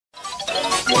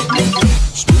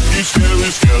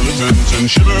skeletons and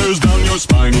shivers down your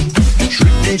spine.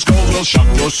 Shrieking skulls will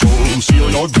shock your soul, seal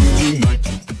your doom tonight.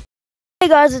 Hey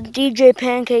guys, it's DJ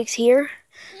Pancakes here,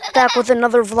 back with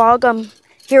another vlog. I'm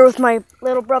here with my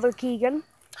little brother Keegan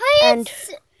and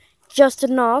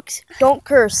Justin Knox. Don't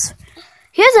curse.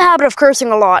 He has a habit of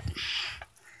cursing a lot.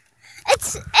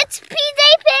 It's PJ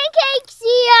Pancakes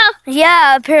here.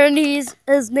 Yeah, apparently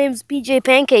his name's PJ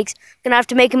Pancakes. Gonna have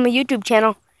to make him a YouTube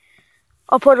channel.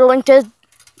 I'll put a link to his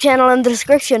channel in the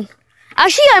description.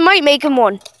 Actually, I might make him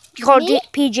one called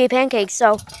PJ Pancakes.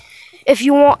 So, if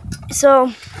you want,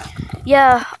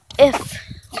 yeah, if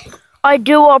I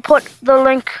do, I'll put the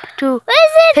link to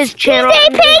his channel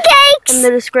in the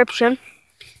description.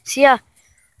 So yeah,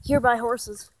 here by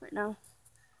horses right now,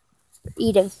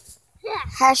 eating.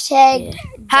 Hashtag.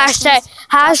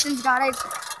 Justin's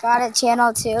got a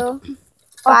channel too.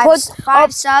 I'll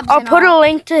Five subs. I'll put a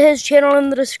link to his channel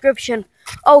in the description.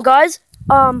 Oh guys,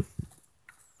 I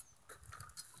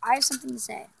have something to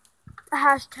say.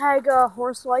 Hashtag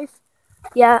horse life.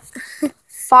 Yeah.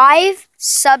 5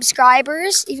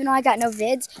 subscribers, even though I got no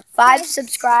vids. 5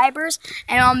 subscribers,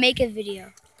 and I'll make a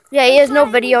video. Yeah, he has no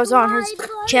videos on his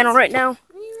channel right now.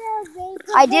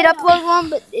 I did upload one,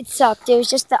 but it sucked. It was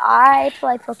just the I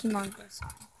play Pokemon Go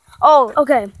song. Oh,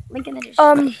 okay. Link in the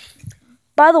description.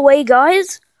 By the way,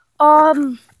 guys,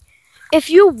 if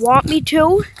you want me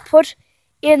to, put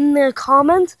in the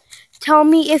comments, tell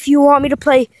me if you want me to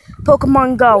play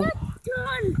Pokemon Go.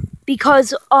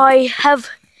 Because I have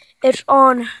it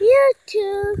on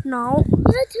YouTube. No.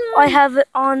 YouTube. I have it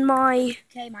on my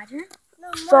my turn.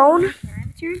 phone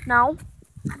now.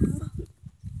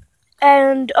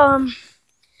 And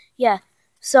yeah.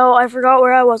 So I forgot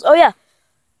where I was. Oh yeah.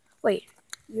 Wait.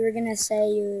 You were gonna say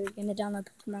you were gonna download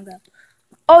Pokemon Go.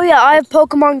 Oh yeah, I have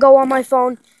Pokemon Go on my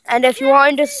phone, and if you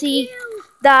wanted to see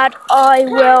that, I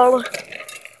will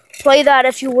play that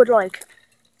if you would like.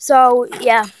 So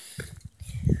yeah.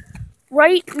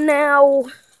 Right now,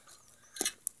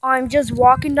 I'm just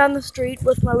walking down the street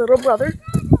with my little brother,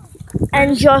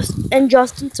 and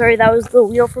Justin. Sorry, that was the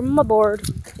wheel from my board.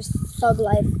 Just thug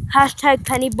life. Hashtag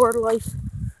penny board life.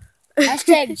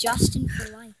 Hashtag Justin for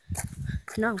life.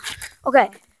 No. Okay,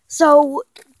 so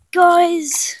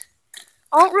guys,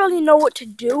 I don't really know what to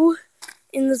do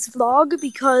in this vlog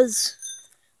because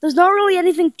there's not really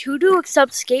anything to do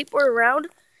except skateboard around,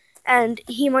 and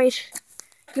he might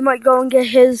go and get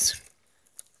his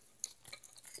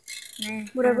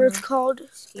whatever it's called.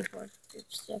 Skateboard.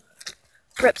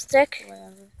 Ripstick.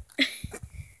 Whatever.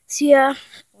 So yeah.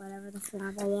 Whatever the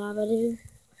flabba lava do.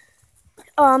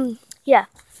 Yeah.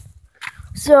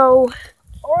 So.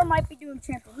 Or might be doing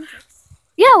trampoline tricks.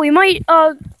 Yeah, we might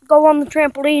go on the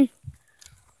trampoline.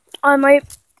 I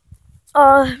might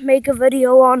make a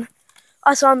video on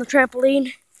us on the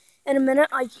trampoline in a minute.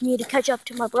 I just need to catch up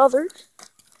to my brother.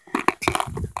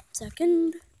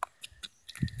 Second.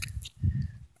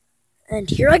 And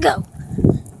here I go.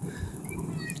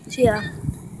 So yeah.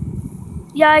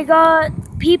 Yeah, I got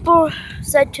people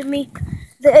said to me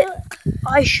that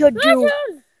I should do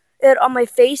it on my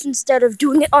face instead of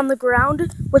doing it on the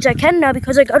ground, which I can now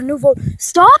because I got a new phone.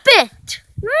 Stop it!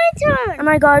 My turn!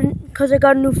 And because I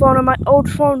got a new phone, and my old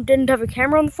phone didn't have a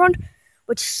camera on the front,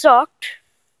 which sucked.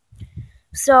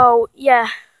 So, yeah.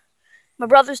 My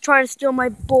brother's trying to steal my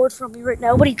board from me right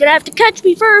now, but he's gonna have to catch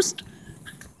me first.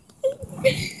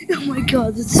 Oh my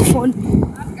god, this is fun.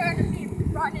 I'm gonna be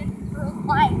running for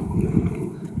life.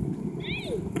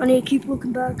 I need to keep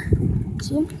looking back.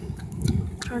 See him?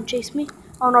 Trying to chase me.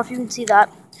 I don't know if you can see that,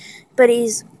 but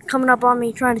he's coming up on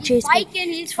me, trying to chase me.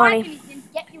 He's funny. He's gonna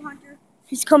get you, Hunter.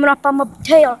 He's coming up on my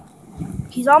tail.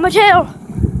 He's on my tail.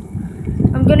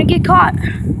 I'm gonna get caught.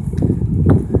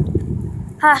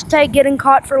 Hashtag getting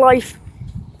caught for life.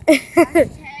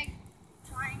 Hashtag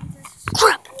trying to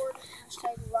skateboard.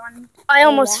 Hashtag run. I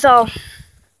almost fell.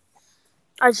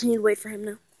 I just need to wait for him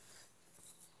now.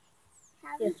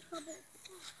 Yeah.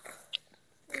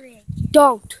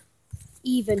 Don't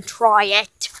even try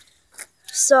it.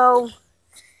 So,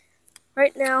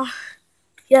 right now,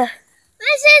 yeah.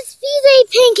 This is PJ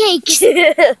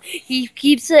Pancakes. He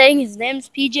keeps saying his name's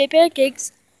PJ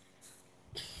Pancakes.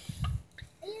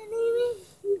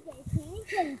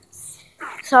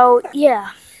 So,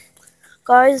 yeah.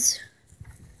 Guys,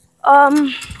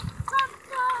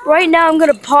 right now I'm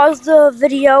gonna pause the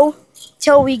video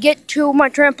till we get to my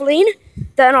trampoline.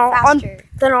 Then I'll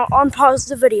unpause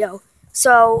the video.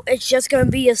 So it's just gonna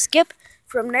be a skip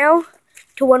from now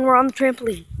to when we're on the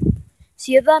trampoline.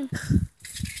 See you then.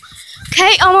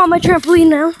 Okay, I'm on my trampoline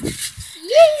now.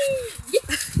 Yay!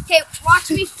 Okay, watch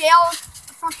me fail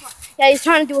the front flip. Yeah, he's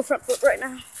trying to do a front flip right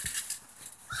now.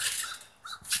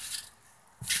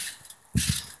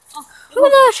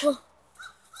 Look at that.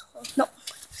 No.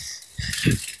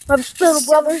 My little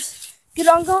brothers. Get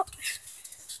on go.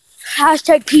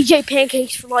 Hashtag PJ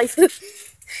Pancakes for life.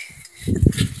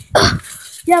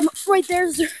 Yeah, right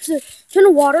there's a ton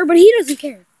of water, but he doesn't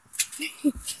care.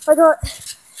 I got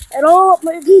it all up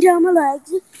down my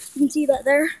legs. You can see that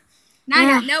there. Now I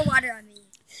got no water on me.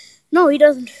 No, he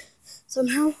doesn't.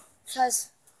 Somehow. Because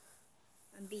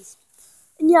I'm beast.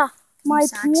 And yeah, my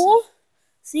Sexy. pool.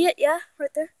 See it? Yeah,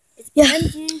 right there. It's Yeah.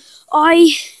 empty.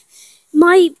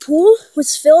 My pool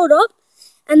was filled up,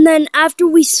 and then after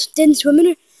we didn't swim in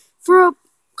it for a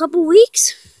couple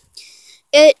weeks,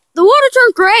 the water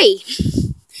turned gray.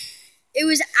 It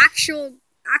was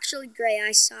actually gray.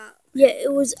 I saw. Yeah,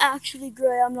 it was actually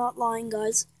gray. I'm not lying,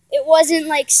 guys. It wasn't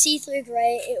like see-through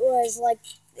gray. It was like.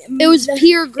 It was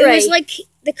pure gray. It was like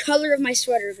the color of my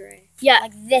sweater gray. Yeah.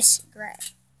 Like this gray.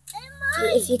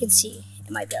 If you can see,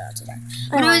 it might be a little too dark.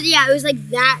 But it was like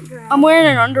that gray. I'm wearing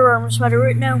an Under Armour sweater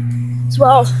right now as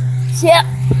well. So yeah,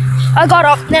 I got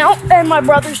up now, and my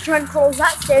brother's trying to close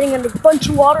that, standing in a bunch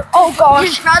of water. Oh gosh.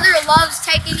 His brother loves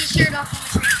taking his shirt off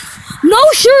on the trampoline.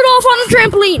 No shirt off on the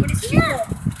trampoline.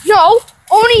 No,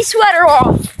 only sweater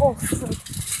off. Oh, frick.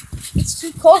 It's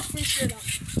too cold for your shirt off.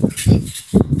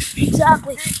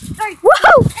 Exactly.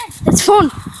 Woohoo! It's fun.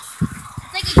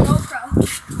 It's like a GoPro.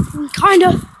 Kinda.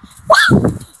 Wow.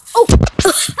 Oh.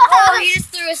 Oh, he just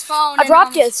threw his phone. I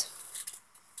dropped his.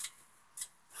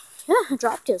 Yeah, I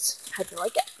dropped his. How'd you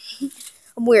like it?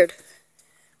 I'm weird.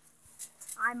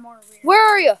 I'm more weird. Where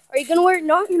are you? Are you gonna wear?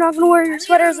 No, you're not gonna wear your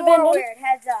sweater as a more bandana. weird.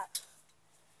 Heads up.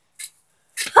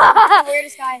 I'm the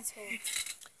weirdest guy in school.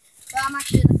 But I'm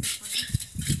actually like this one.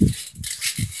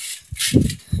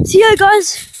 So yeah,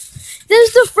 guys, this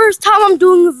is the first time I'm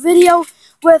doing a video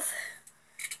with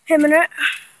him in it.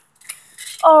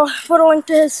 I'll put a link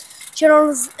to his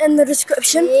channel in the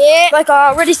description, Yeah. like I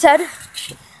already said.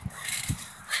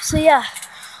 So yeah,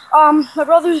 my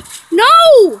brother,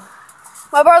 no!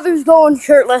 My brother's going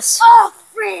shirtless. Oh,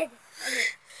 frig.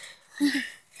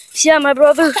 So yeah, my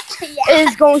brother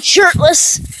is going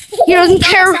shirtless. He doesn't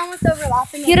care. Someone's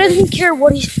overlapping. He doesn't care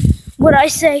what I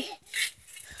say.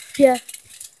 Yeah.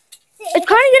 It's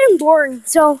kind of getting boring,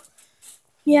 so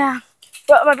yeah.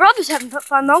 But my brother's having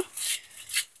fun though.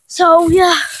 So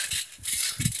yeah.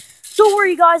 Don't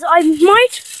worry, guys. I'm going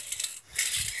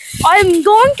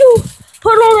to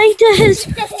put a link to his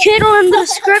channel in the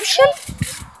description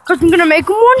because I'm gonna make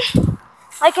him one,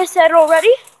 like I said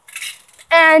already.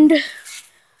 And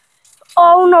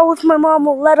I don't know if my mom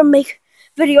will let him make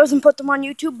videos and put them on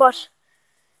YouTube, but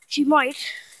she might,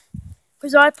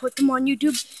 because I put them on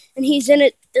YouTube and he's in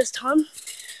it this time.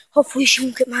 Hopefully she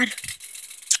won't get mad.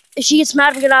 If she gets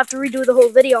mad, I'm gonna have to redo the whole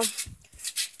video.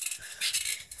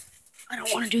 I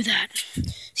don't want to do that.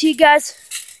 See you guys.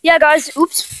 Yeah, guys.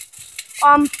 Oops.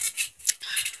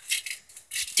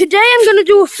 Today I'm gonna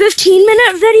do a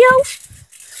 15-minute video.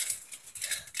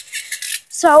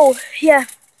 So yeah.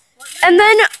 And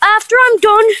then after I'm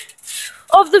done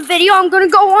of the video, I'm gonna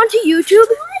go onto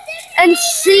YouTube and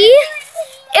see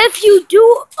if you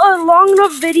do a long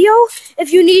enough video,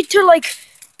 if you need to like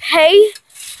pay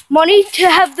money to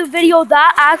have the video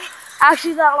that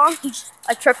actually that long.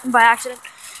 I tripped him by accident.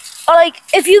 Like,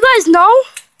 if you guys know,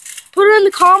 put it in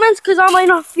the comments because I might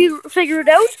not figure it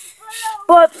out.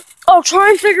 But I'll try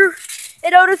and figure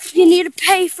it out if you need to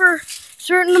pay for a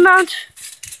certain amount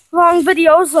long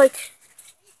videos, like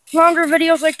longer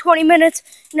videos like 20 minutes,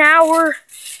 an hour,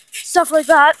 stuff like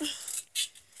that.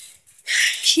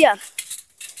 Yeah.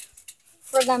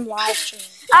 For them live stream.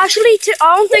 Actually,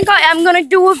 I don't think I am going to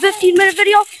do a 15-minute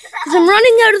video because I'm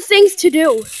running out of things to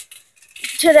do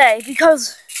today.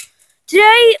 Because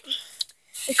today,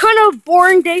 it's kind of a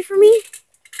boring day for me.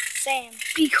 Same.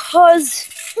 Because,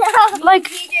 like,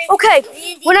 okay,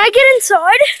 when I get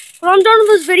inside, when I'm done with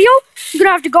this video, I'm going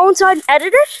to have to go inside and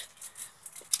edit it.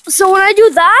 So when I do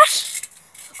that,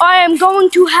 I'm going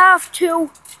to go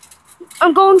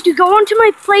onto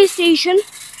my PlayStation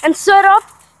and set it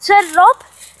up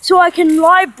so I can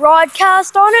live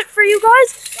broadcast on it for you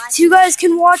guys. So you guys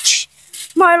can watch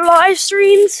my live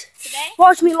streams,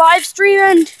 watch me live stream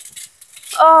and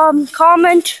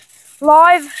comment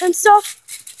live and stuff.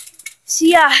 So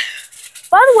yeah.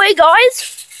 By the way,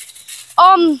 guys,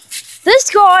 this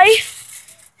guy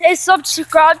is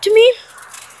subscribed to me.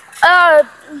 I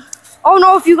don't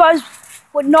know if you guys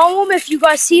would know him, if you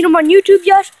guys seen him on YouTube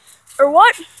yet, or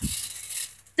what.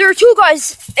 There are two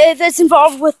guys that's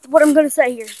involved with what I'm gonna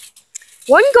say here.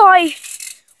 One guy,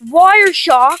 Wire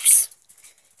Shocks.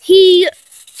 He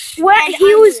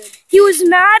was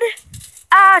mad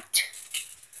at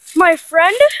my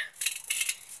friend,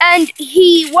 and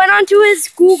he went onto his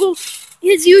Google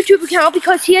his YouTube account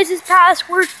because he has his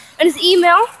password and his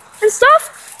email and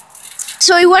stuff.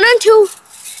 So he went into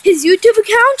his YouTube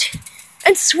account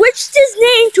and switched his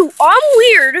name to I'm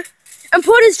Weird and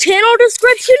put his channel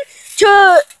description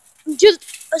to just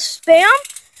spam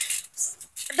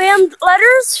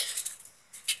letters,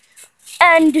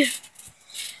 and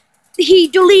he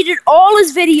deleted all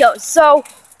his videos. So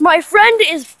my friend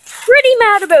is pretty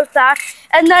mad about that.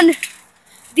 And then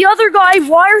the other guy,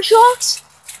 Wireshocks,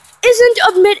 isn't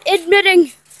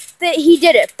admitting that he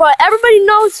did it, but everybody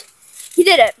knows he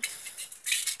did it.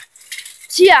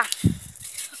 So yeah.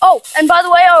 Oh, and by the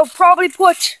way, I'll probably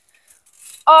put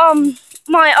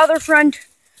my other friend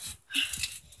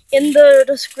in the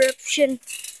description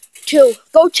too.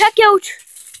 Go check out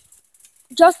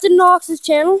Justin Knox's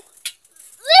channel.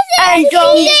 And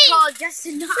It's called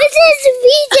Justin Knox. This is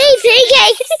PJ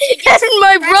Pancakes. And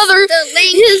my brother,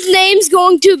 his name's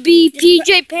going to be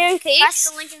PJ Pancakes. That's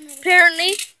the link in the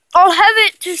Apparently, I'll have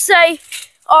it to say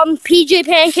PJ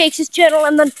Pancakes' channel,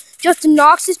 and then Justin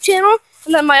Knox's channel,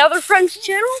 and then my other friend's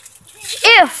channel,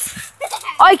 if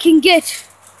I can get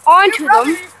onto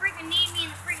them. freaking need me in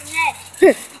the freaking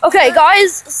head. Okay,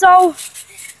 guys, so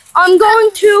I'm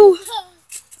going to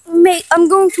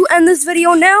end this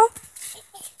video now.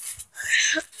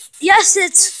 Yes,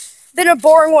 it's been a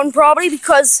boring one probably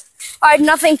because I had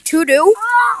nothing to do.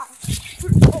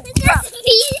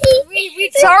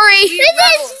 Sorry,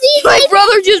 my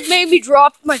brother just made me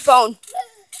drop my phone.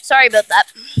 Sorry about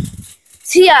that.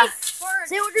 So yeah,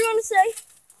 say what you're gonna say.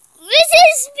 This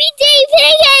is PJ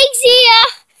Pancakes here.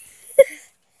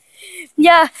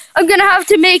 Yeah, I'm gonna have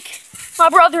to make my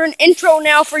brother an intro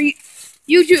now for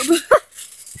YouTube.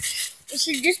 It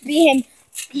should just be him.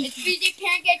 It's PJ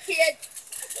Pancakes here.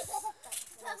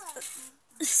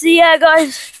 So yeah,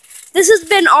 guys, this has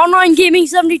been Online Gaming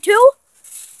 72.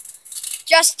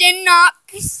 Justin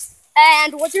Knox.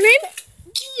 And what's your name?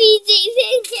 PJ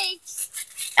Pancakes.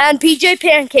 And PJ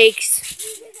Pancakes.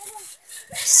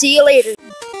 See you later.